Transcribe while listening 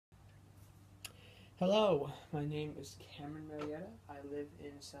Hello, my name is Cameron Marietta. I live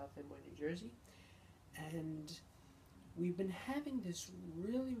in South Amboy, New Jersey, and we've been having this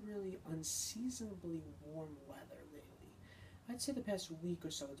really unseasonably warm weather lately. I'd say the past week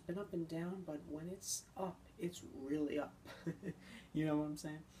or so, it's been up and down, but when it's up, it's really up. You know what I'm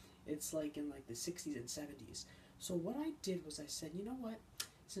saying? It's like in like the 60s and 70s. So what I did was I said, you know what?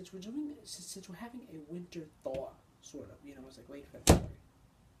 Since we're having a winter thaw, sort of, it's like late February.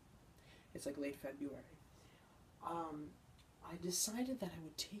 It's like late February. um, I decided that I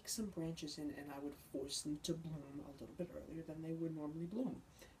would take some branches in and I would force them to bloom a little bit earlier than they would normally bloom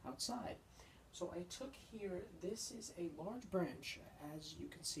outside. So I took here, this is a large branch, as you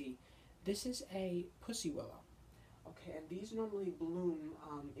can see. This is a pussy willow. Okay, and these normally bloom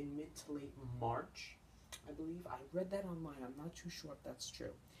in mid to late March, I believe. I read that online. I'm not too sure if that's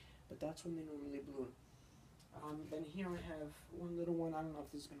true, but that's when they normally bloom. Then here I have one little one. I don't know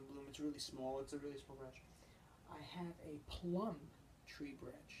if this is going to bloom. It's really small. It's a really small branch. I have a plum tree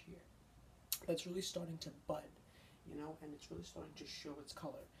branch here that's really starting to bud, and it's really starting to show its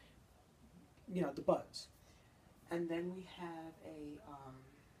color, the buds. And then we have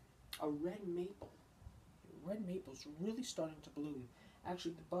a red maple. Red maple's really starting to bloom.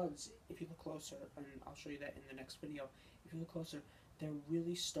 Actually, the buds, if you look closer, and I'll show you that in the next video, if you look closer, they're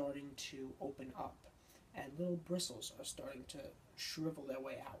really starting to open up, and little bristles are starting to shrivel their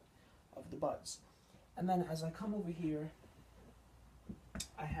way out of the buds. And then as I come over here,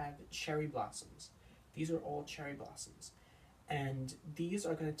 I have cherry blossoms. These are all cherry blossoms. And these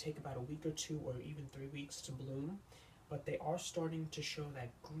are going to take about a week or two or even 3 weeks to bloom. But they are starting to show that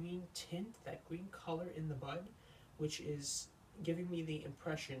green tint, that green color in the bud, which is giving me the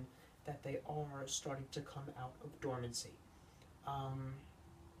impression that they are starting to come out of dormancy.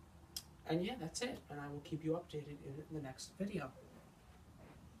 And yeah, that's it. And I will keep you updated in the next video.